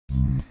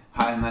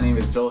Hi, my name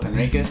is Joel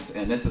Henriquez,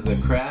 and this is a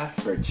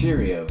craft for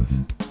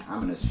Cheerios.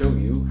 I'm going to show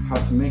you how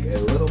to make a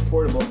little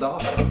portable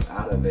dollhouse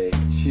out of a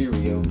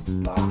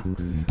Cheerios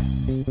box.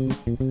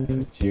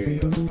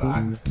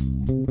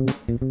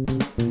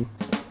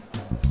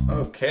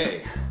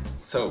 Okay,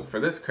 so for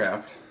this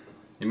craft,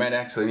 you might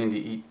actually need to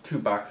eat 2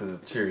 boxes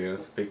of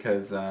Cheerios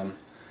because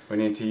we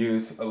need to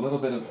use a little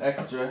bit of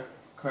extra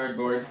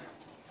cardboard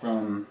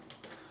from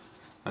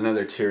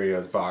another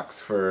Cheerios box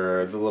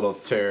for the little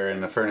chair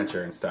and the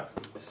furniture and stuff.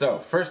 So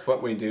first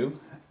what we do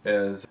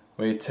is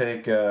we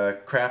take a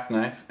craft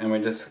knife and we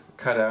just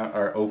cut out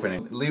our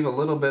opening. Leave a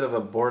little bit of a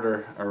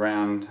border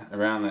around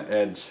the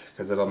edge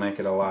because it'll make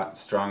it a lot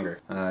stronger.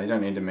 You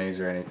don't need to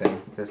measure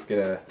anything. Just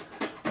get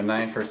a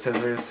knife or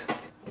scissors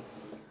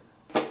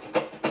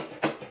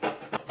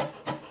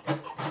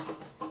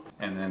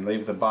and then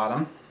leave the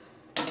bottom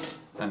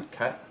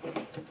uncut.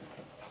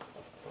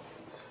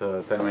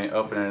 So then we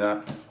open it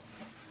up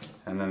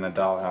and then the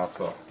dollhouse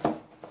will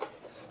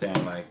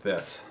stand like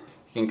this.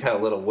 You can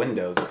cut little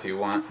windows if you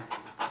want.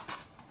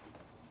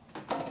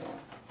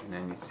 And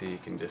then you see you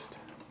can just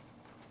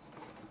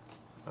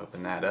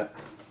open that up.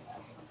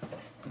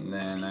 And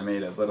then I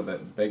made a little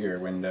bit bigger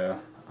window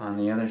on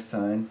the other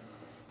side.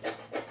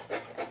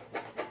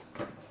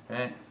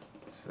 Okay,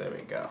 so there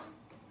we go.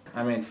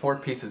 I made 4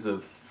 pieces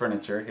of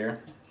furniture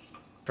here.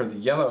 For the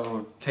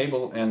yellow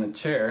table and the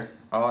chair,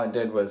 all I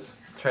did was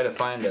try to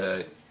find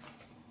a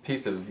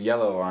piece of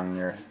yellow on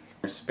your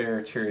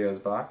spare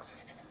Cheerios box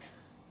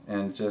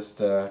and just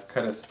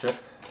cut a strip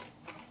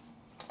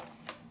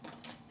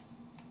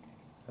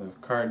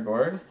of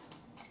cardboard,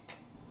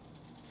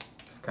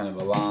 just kind of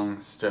a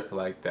long strip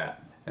like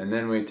that, and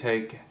then we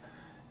take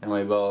and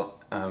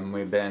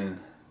we bend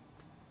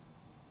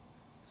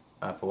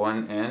up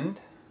one end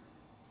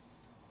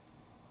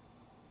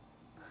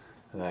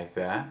like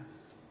that,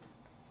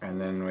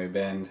 and then we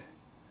bend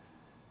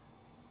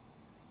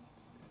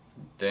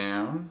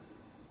down,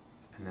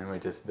 and then we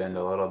just bend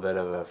a little bit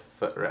of a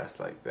footrest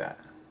like that.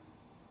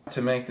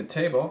 To make the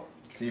table,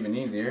 it's even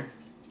easier.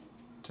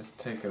 Just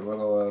take a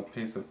little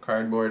piece of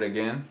cardboard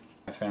again.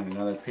 I found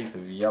another piece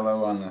of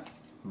yellow on the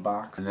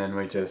box, and then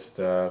we just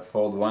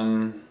fold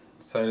one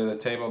side of the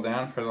table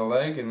down for the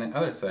leg and the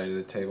other side of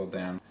the table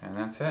down, and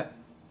that's it.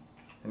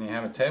 Then you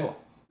have a table.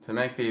 To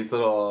make these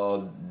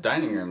little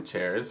dining room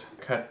chairs,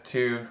 cut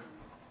 2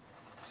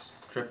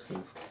 strips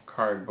of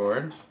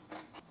cardboard.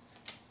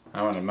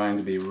 I wanted mine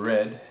to be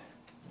red,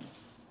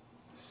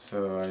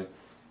 so I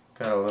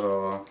got a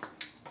little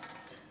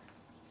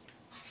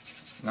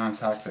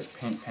non-toxic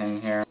paint pen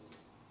here.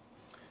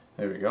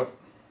 There we go.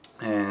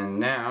 And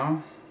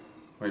now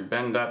we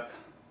bend up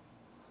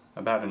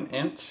about 1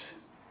 inch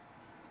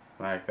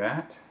like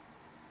that.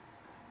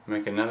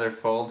 Make another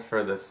fold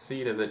for the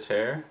seat of the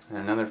chair and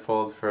another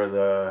fold for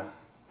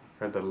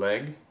the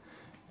leg,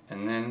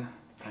 and then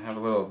I have a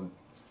little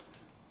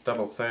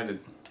double-sided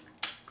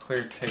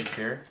clear tape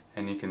here,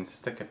 and you can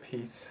stick a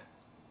piece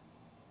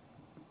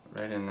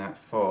right in that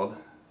fold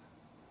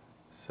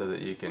so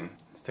that you can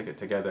stick it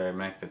together and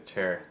make the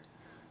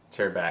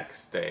chair back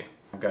stay.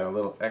 I've got a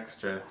little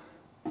extra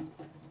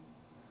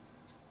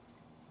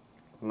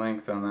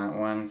length on that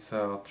one,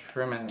 so I'll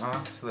trim it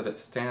off so that it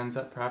stands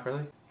up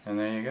properly, and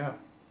there you go.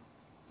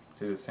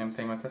 Do the same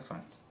thing with this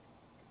one.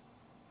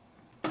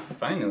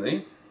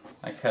 Finally,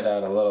 I cut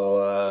out a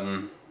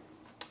little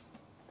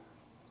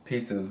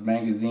piece of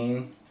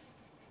magazine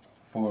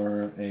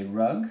for a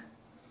rug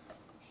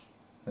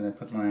that I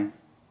put my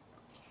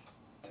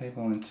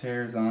table and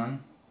chairs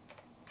on.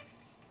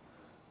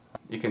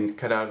 You can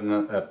cut out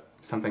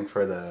something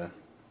for the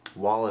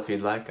wall if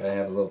you'd like. I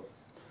have a little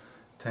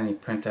tiny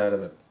printout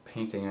of a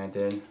painting I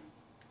did.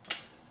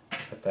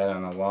 Put that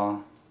on the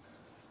wall.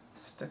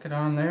 Stick it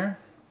on there.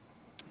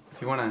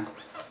 If you want to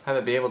have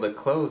it be able to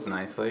close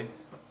nicely,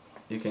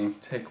 you can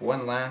take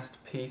one last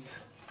piece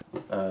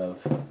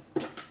of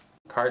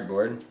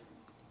cardboard.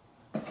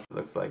 It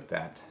looks like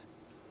that.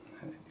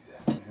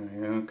 Here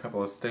we go, a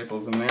couple of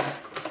staples in there.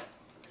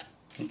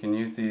 You can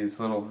use these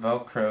little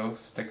Velcro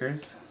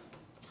stickers.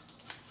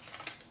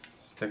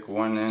 Stick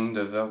one end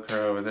of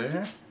Velcro over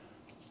there.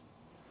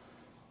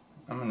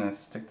 I'm going to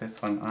stick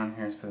this one on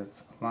here so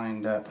it's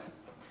lined up,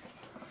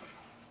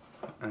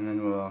 and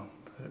then we'll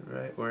put it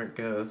right where it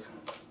goes,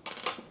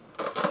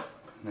 and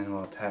then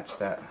we'll attach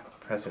that,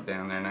 press it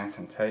down there nice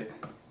and tight.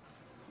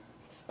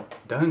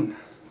 Done.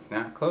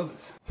 Now it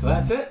closes. So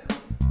that's it.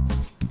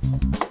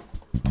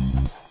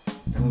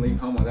 Don't leave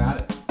home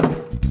without it.